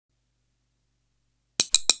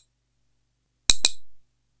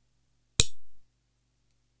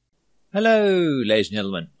Hello, ladies and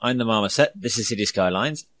gentlemen. I'm the Marmoset. This is Cities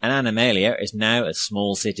Skylines, and Animallia is now a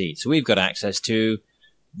small city. So we've got access to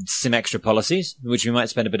some extra policies, which we might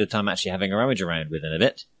spend a bit of time actually having a rummage around with in a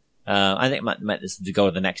bit. I think the goal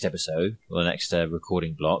of the next episode, or the next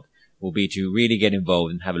recording block, will be to really get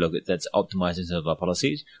involved and have a look at that's optimizing some of our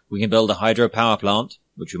policies. We can build a hydropower plant,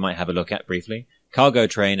 which we might have a look at briefly, cargo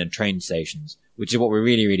train and train stations, which is what we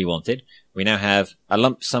really, really wanted. We now have a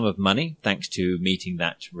lump sum of money thanks to meeting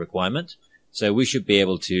that requirement. So we should be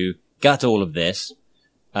able to gut all of this,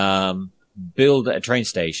 build a train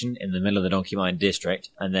station in the middle of the Donkey Mine district,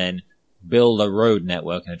 and then build a road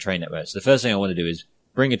network and a train network. So the first thing I want to do is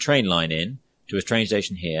bring a train line in to a train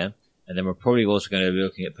station here, and then we're probably also going to be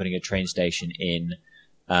looking at putting a train station in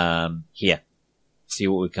here. See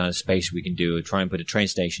what kind of space we can do. We'll try and put a train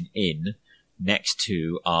station in next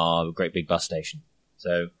to our great big bus station.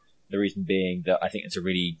 So the reason being that I think it's a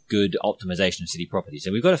really good optimization of city properties.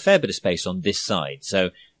 And we've got a fair bit of space on this side.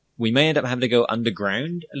 So we may end up having to go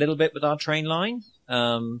underground a little bit with our train line.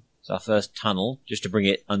 So our first tunnel, just to bring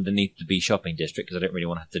it underneath the B shopping district, because I don't really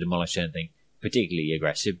want to have to demolish anything particularly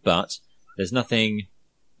aggressive. But there's nothing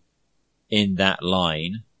in that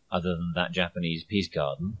line other than that Japanese peace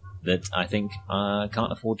garden that I think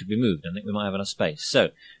can't afford to be moved. I think we might have enough space.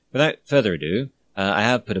 So without further ado, I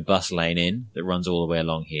have put a bus lane in that runs all the way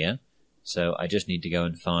along here. So I just need to go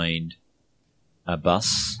and find a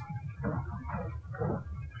bus.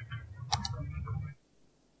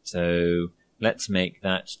 So let's make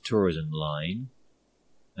that tourism line.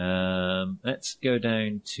 Let's go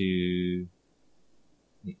down to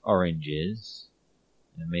the oranges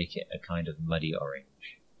and make it a kind of muddy orange.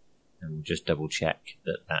 And we'll just double check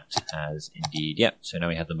that that has indeed... Yep, so now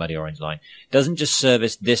we have the muddy orange line. It doesn't just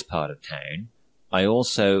service this part of town. I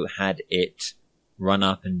also had it run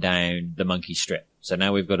up and down the Monkey Strip. So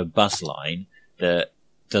now we've got a bus line that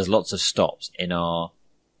does lots of stops in our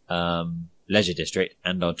leisure district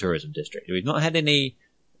and our tourism district. We've not had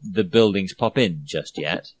the buildings pop in just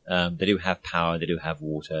yet. They do have power, they do have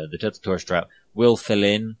water. The Turtle Tourist Route will fill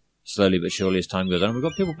in slowly but surely as time goes on. We've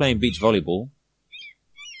got people playing beach volleyball.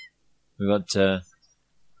 We've got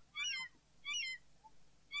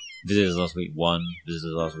visitors last week, 1.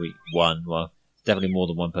 Visitors last week, 1. Well, definitely more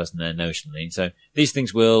than one person there notionally. So these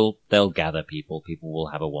things they'll gather people. People will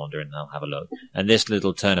have a wander and they'll have a look. And this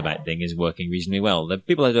little turnabout thing is working reasonably well. The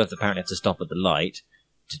people apparently have to stop at the light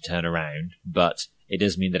to turn around, but it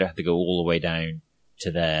does mean they don't have to go all the way down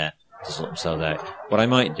to there to sort themselves out. What I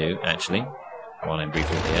might do, actually, while I'm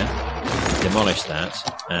briefly here, demolish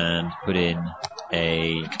that and put in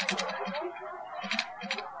a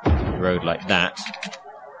road like that.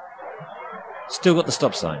 Still got the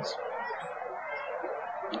stop signs.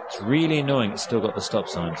 It's really annoying it's still got the stop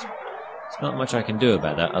signs. There's not much I can do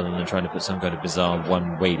about that other than trying to put some kind of bizarre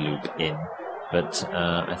one-way loop in. But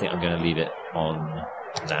I think I'm going to leave it on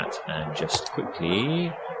that and just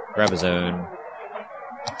quickly grab a zone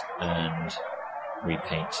and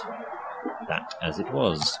repaint that as it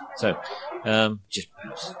was. So, just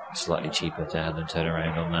perhaps slightly cheaper to have them turn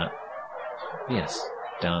around on that. Yes,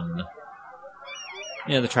 done.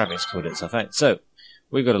 Yeah, the traffic's called itself out. So,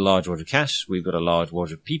 we've got a large ward of cash, we've got a large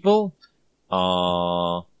ward of people.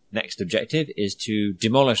 Our next objective is to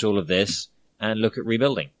demolish all of this and look at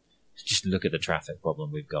rebuilding. Just look at the traffic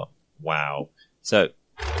problem we've got. Wow. So,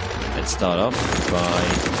 let's start off by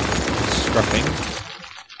scruffing.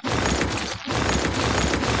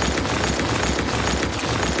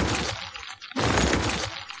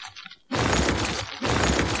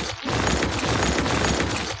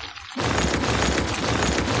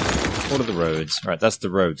 All of the roads. Right, that's the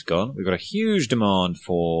roads gone. We've got a huge demand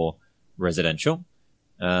for residential.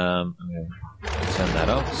 I'm going to turn that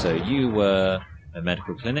off. So you were a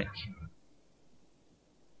medical clinic.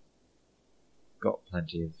 Got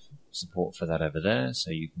plenty of support for that over there,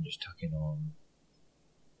 so you can just tuck in on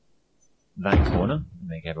that corner and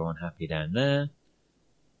make everyone happy down there.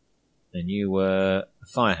 Then you were a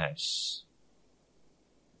firehouse.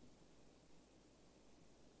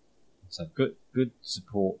 So good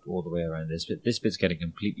support all the way around this bit. This bit's getting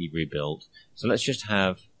completely rebuilt. So let's just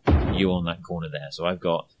have you on that corner there. So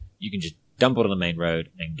you can just dump it on the main road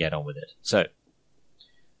and get on with it. So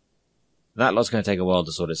that lot's going to take a while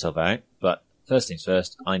to sort itself out. But first things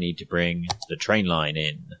first, I need to bring the train line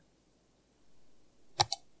in.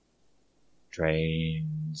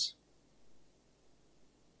 Trains.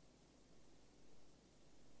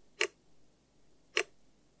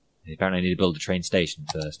 Apparently I need to build a train station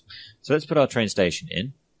first. So let's put our train station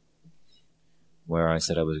in, where I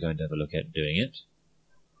said I was going to have a look at doing it.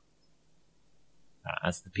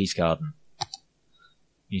 That's the peace garden.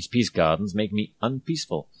 These peace gardens make me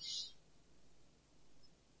unpeaceful.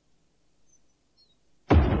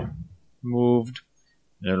 moved.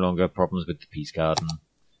 No longer problems with the Peace Garden.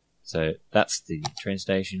 So that's the train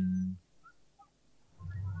station.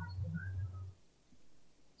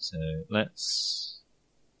 So let's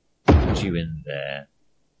put you in there.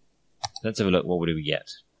 Let's have a look. What do we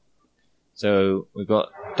get? So we've got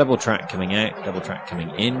double track coming out, double track coming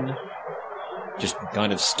in. Just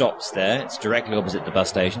kind of stops there. It's directly opposite the bus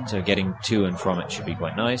station, so getting to and from it should be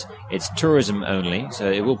quite nice. It's tourism only, so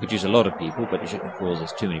it will produce a lot of people, but it shouldn't cause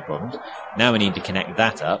us too many problems. Now we need to connect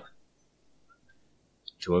that up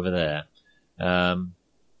to over there.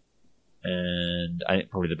 And I think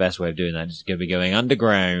probably the best way of doing that is going to be going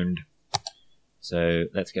underground. So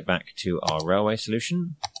let's get back to our railway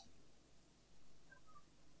solution.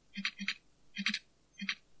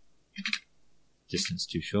 Distance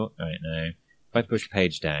too short. Right now, if I push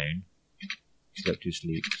page down, slope too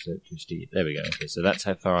steep, slope too steep. There we go. Okay, so that's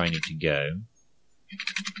how far I need to go.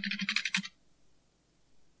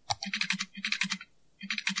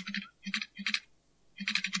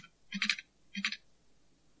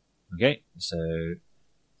 Okay, so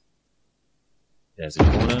there's a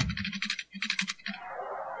corner.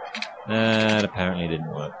 That apparently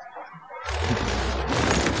didn't work.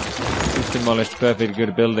 Just demolished perfectly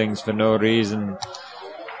good buildings for no reason.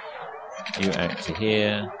 You out to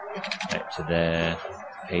here, out to there,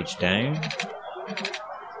 page down.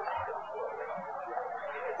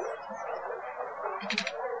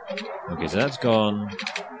 Okay, so that's gone.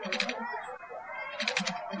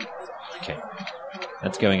 Okay,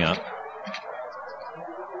 that's going up.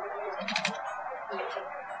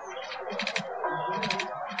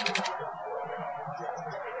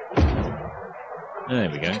 There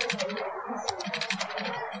we go.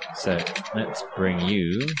 So let's bring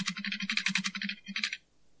you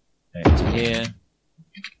out to here.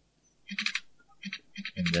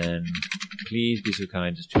 And then please be so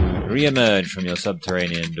kind as to re-emerge from your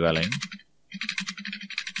subterranean dwelling.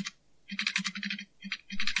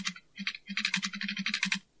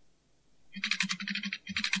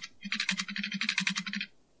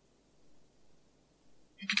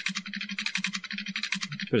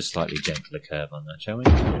 Put a slightly gentler curve on that, shall we?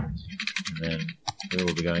 And then we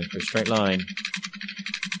will be going for a straight line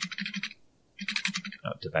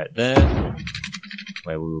up to about there,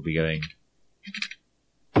 where we will be going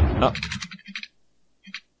up,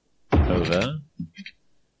 over,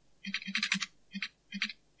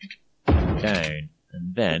 and down,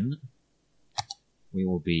 and then we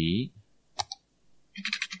will be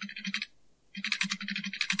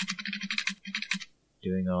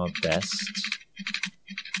doing our best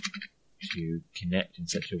to connect in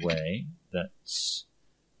such a way that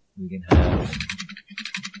we can have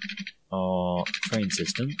our train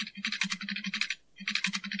system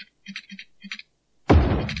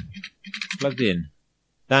plugged in.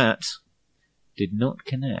 That did not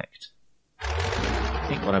connect. I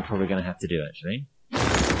think what I'm probably going to have to do actually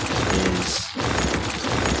is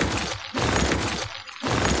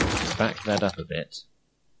back that up a bit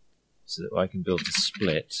so that I can build the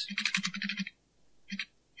split.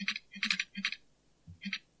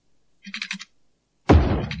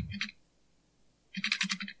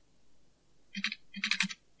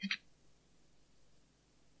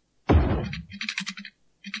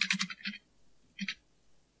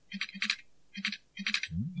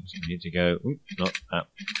 Need to go, not up.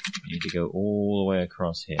 You need to go all the way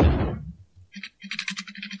across here.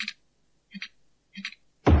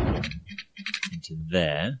 Into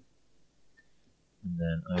there. And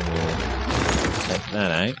then I will take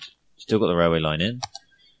that out. Still got the railway line in.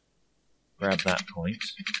 Grab that point.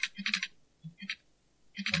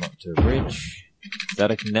 Come up to a bridge. Is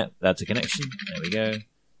that a connect? That's a connection. There we go.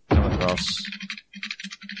 Come across.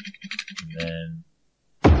 And then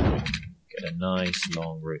a nice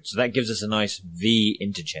long route. So that gives us a nice V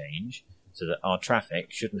interchange so that our traffic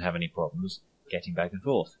shouldn't have any problems getting back and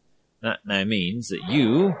forth. That now means that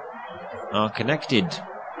you are connected.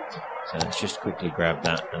 So let's just quickly grab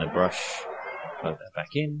that and a brush, plug that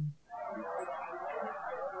back in.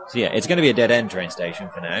 So yeah, it's going to be a dead-end train station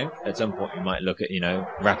for now. At some point we might look at,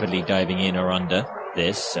 rapidly diving in or under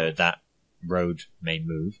this so that road may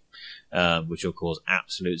move, which will cause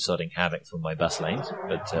absolute sodding havoc for my bus lanes,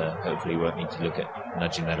 but hopefully we won't need to look at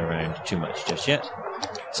nudging that around too much just yet.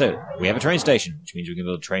 So, we have a train station, which means we can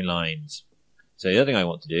build train lines. So the other thing I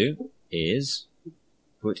want to do is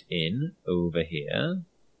put in, over here,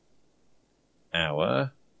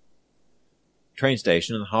 our train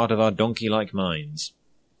station in the heart of our donkey-like mines.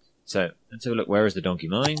 So, let's have a look. Where is the donkey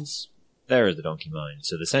mines? There is the donkey mines.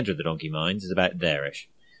 So the centre of the donkey mines is about there-ish.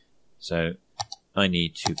 So I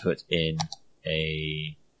need to put in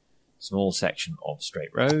a small section of straight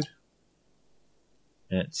road.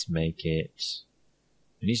 Let's make it...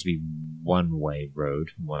 It needs to be one-way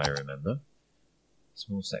road, from what I remember.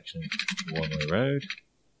 Small section, one-way road.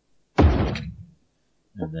 And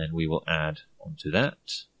then we will add onto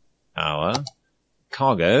that our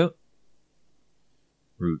cargo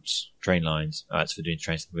routes, train lines. Oh, it's for doing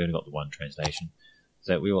trains. We've only got the one train station.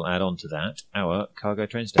 So we will add on to that our cargo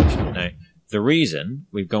train station. Now, the reason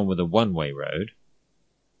we've gone with a one-way road...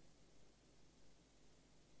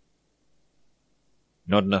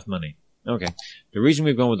 Not enough money. Okay. The reason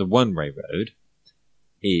we've gone with the one-way road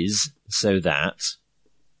is so that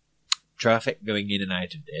traffic going in and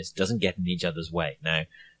out of this doesn't get in each other's way. Now,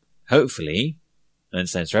 hopefully,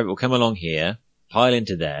 traffic will come along here, pile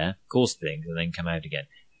into there, cause things, and then come out again.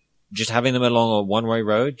 Just having them along a one-way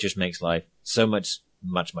road just makes life so much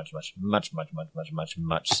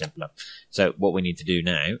simpler. So what we need to do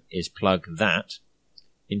now is plug that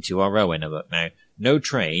into our railway network. Now, no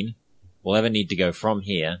train will ever need to go from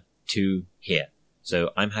here to here.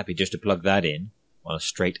 So I'm happy just to plug that in on a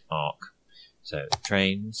straight arc. So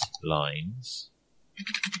trains, lines,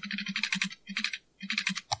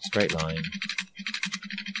 straight line,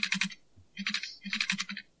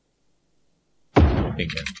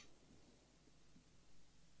 bingo.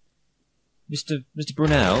 Mr.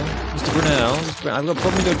 Brunel, I've got a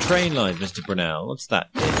problem with your train lines, Mr. Brunel. What's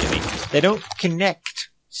that, Jimmy? They don't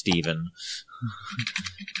connect, Stephen.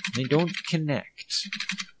 They don't connect.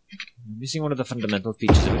 I'm missing one of the fundamental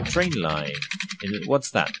features of a train line.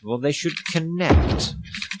 What's that? Well, they should connect.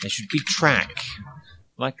 They should be track.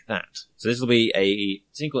 Like that. So this will be a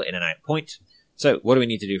single in and out point. So what do we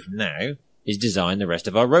need to do from now is design the rest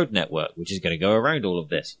of our road network, which is going to go around all of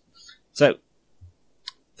this. So,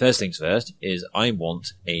 first things first is I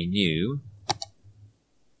want a new...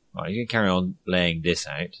 Well, you can carry on laying this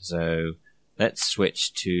out. So let's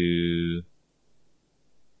switch to...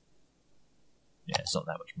 Yeah, it's not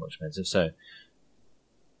that much more expensive. So,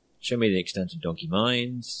 show me the extent of Donkey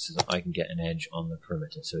Mines so that I can get an edge on the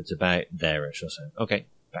perimeter. So it's about there-ish or so. Okay,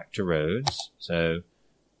 back to roads. So,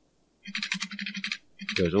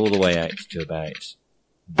 it goes all the way out to about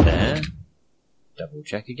there. Double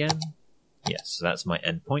check again. Yes, so that's my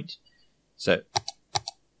endpoint. So,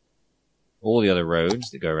 all the other roads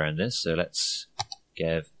that go around this. So let's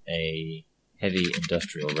give a heavy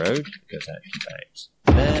industrial road. It goes out to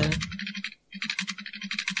about there.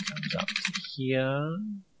 Comes up to here.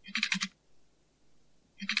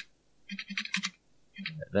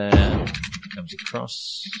 There. Comes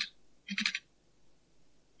across.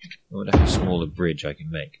 I wonder how small a bridge I can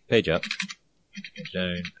make. Page up. Page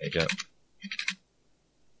down. Page up.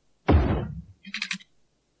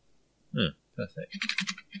 Perfect.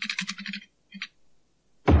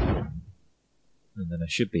 And then I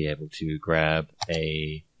should be able to grab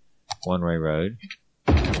a one-way road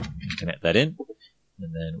and connect that in.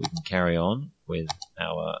 And then we can carry on with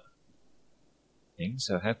our thing.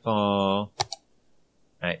 So how far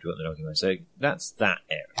out do we want the document? So that's that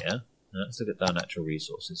area. Now let's look at our natural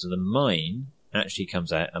resources. So the mine actually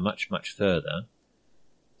comes out a much further.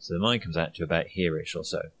 So the mine comes out to about here-ish or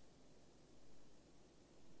so.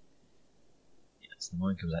 Yes, the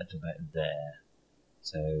mine comes out to about there.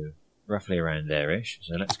 So roughly around there-ish.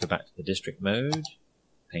 So let's go back to the district mode.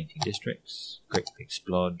 Painting districts. Great big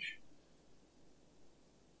splodge.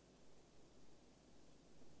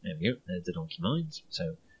 There we go. There's the donkey mines.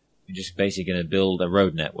 So we're just basically going to build a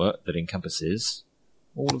road network that encompasses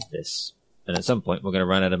all of this. And at some point we're going to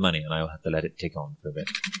run out of money and I'll have to let it tick on for a bit.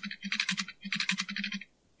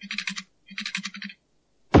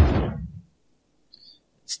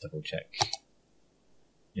 Let's double check.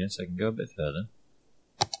 Yes, I can go a bit further.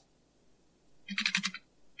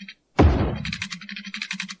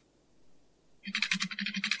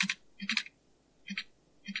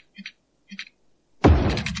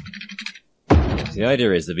 So the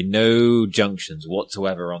idea is there'll be no junctions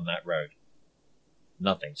whatsoever on that road.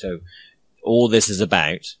 Nothing. So all this is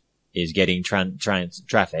about is getting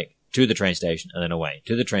traffic to the train station and then away,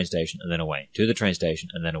 to the train station and then away, to the train station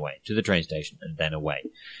and then away, to the train station and then away.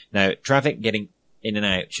 Now, traffic getting in and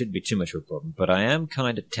out shouldn't be too much of a problem, but I am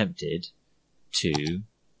kind of tempted to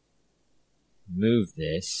move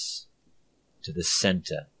this to the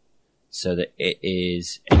center so that it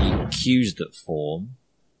is any queues that form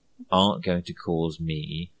aren't going to cause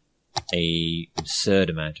me a absurd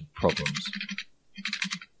amount of problems.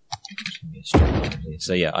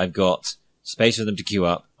 So yeah, I've got space for them to queue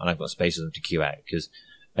up and I've got space for them to queue out because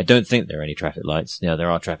I don't think there are any traffic lights. Yeah,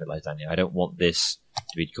 there are traffic lights down here. I don't want this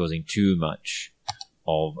to be causing too much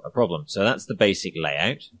of a problem. So that's the basic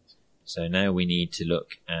layout. So now we need to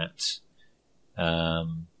look at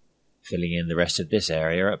filling in the rest of this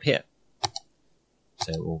area up here.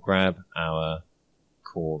 So we'll grab our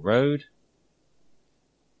core road.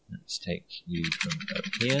 Let's take you from up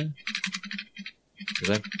here. Because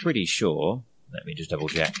I'm pretty sure, let me just double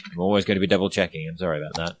check. I'm always going to be double checking, I'm sorry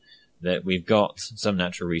about that. That we've got some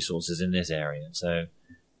natural resources in this area. So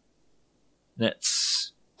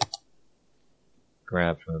let's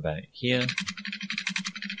grab from about here.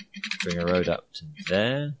 Bring a road up to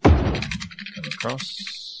there. Come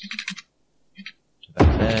across. To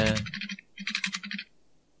about there.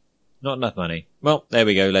 Not enough money. Well, there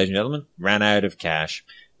we go, ladies and gentlemen. Ran out of cash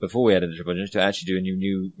before we added the project to actually do a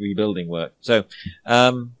new rebuilding work. So,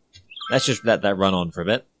 let's just let that run on for a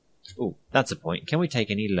bit. Oh, that's a point. Can we take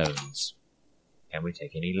any loans? Can we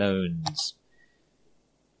take any loans?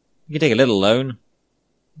 We can take a little loan.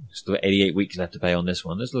 Still 88 weeks left to pay on this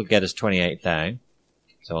one. This will get us 28,000.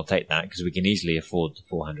 So I'll take that because we can easily afford the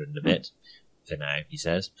 400 and a bit for now, he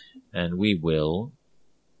says. And we will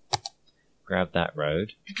grab that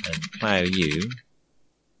road and plough you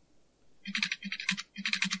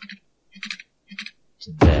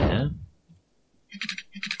to there.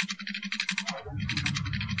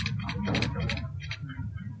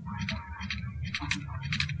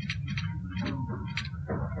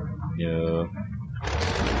 No.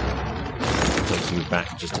 Take you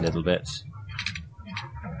back just a little bit.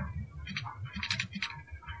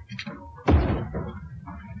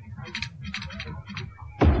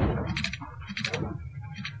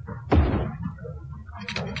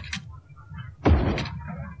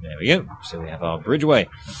 There we go. So we have our bridgeway.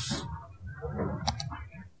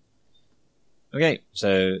 Okay,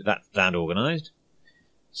 so that's that organised.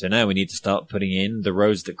 So now we need to start putting in the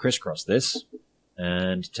roads that crisscross this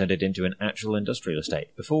and turn it into an actual industrial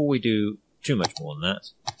estate. Before we do too much more than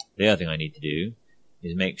that, the other thing I need to do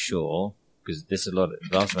is make sure, because this is a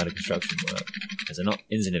vast amount of construction work, there's a not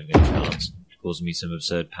insignificant chance of causing me some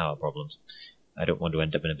absurd power problems. I don't want to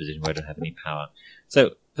end up in a position where I don't have any power.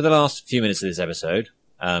 So, for the last few minutes of this episode,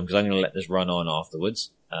 because I'm going to let this run on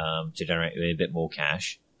afterwards to generate a bit more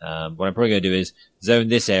cash, what I'm probably going to do is zone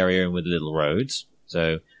this area in with little roads.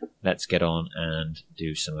 So, let's get on and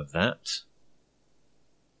do some of that.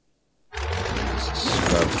 Let's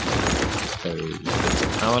scrub those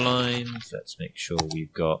power lines. Let's make sure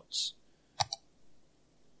we've got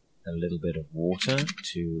a little bit of water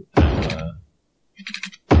to our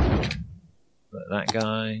that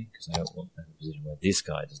guy, because I don't want a position where this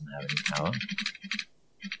guy doesn't have any power.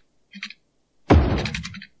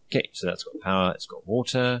 Okay, so that's got power, it's got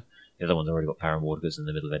water. The other one's already got power and water because it's in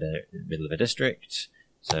the middle of a district.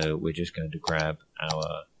 So we're just going to grab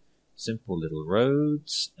our simple little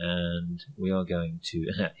roads, and we are going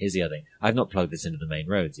to... Here's the other thing. I've not plugged this into the main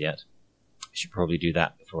roads yet. I should probably do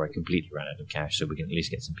that before I completely run out of cash, so we can at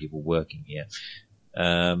least get some people working here.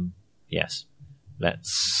 Yes.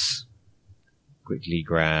 Let's quickly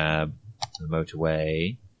grab the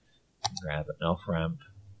motorway, grab an off-ramp.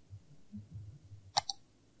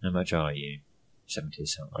 How much are you? 70.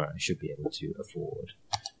 Alright, I should be able to afford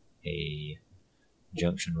a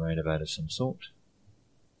junction roundabout of some sort.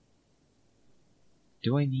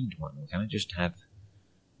 Do I need one, or can I just have...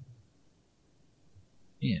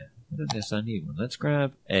 Yeah, I don't guess I need one. Let's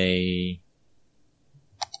grab a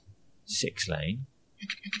 6-lane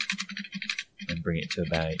and bring it to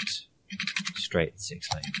about straight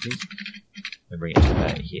 6-lane, please. And bring it to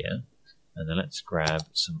about here, and then let's grab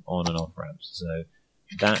some on and off ramps. So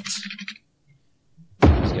that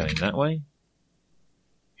is going that way.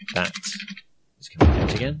 That is coming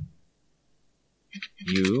out again.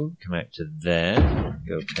 You come out to there,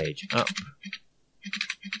 go a page up.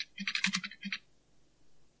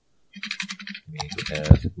 Make a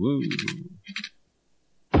curve. Woo!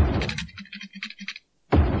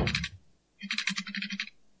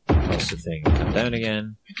 Cross the thing, come down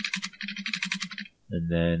again. And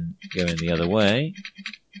then go in the other way.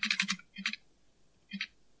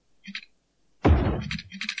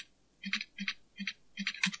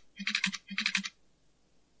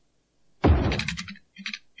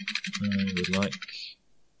 I would like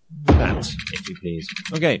that, if you please.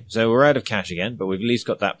 Okay, so we're out of cash again, but we've at least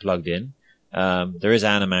got that plugged in. There is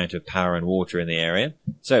an amount of power and water in the area.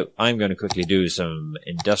 So I'm going to quickly do some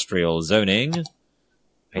industrial zoning.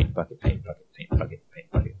 Paint bucket, paint bucket, paint bucket,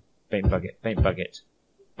 paint bucket, paint bucket, paint bucket,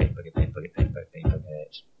 paint bucket, paint bucket, paint bucket, paint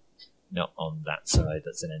bucket. Not on that side,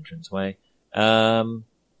 that's an entranceway.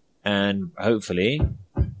 And hopefully...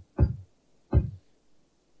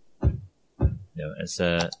 No, let's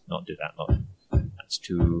not do that. That's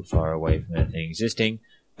too far away from anything existing.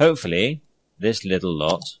 Hopefully, this little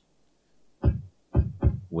lot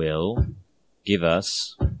will give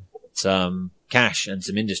us some cash and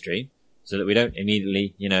some industry so that we don't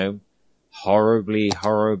immediately, horribly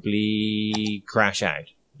crash out.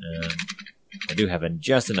 I do have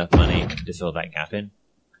just enough money to fill that gap in,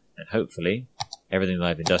 and hopefully everything that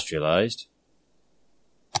I've industrialized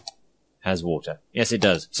has water. Yes, it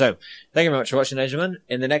does. So, thank you very much for watching, ladies and gentlemen.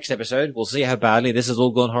 In the next episode, we'll see how badly this has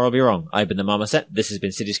all gone horribly wrong. I've been the Marmoset. This has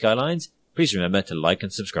been City Skylines. Please remember to like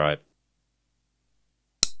and subscribe.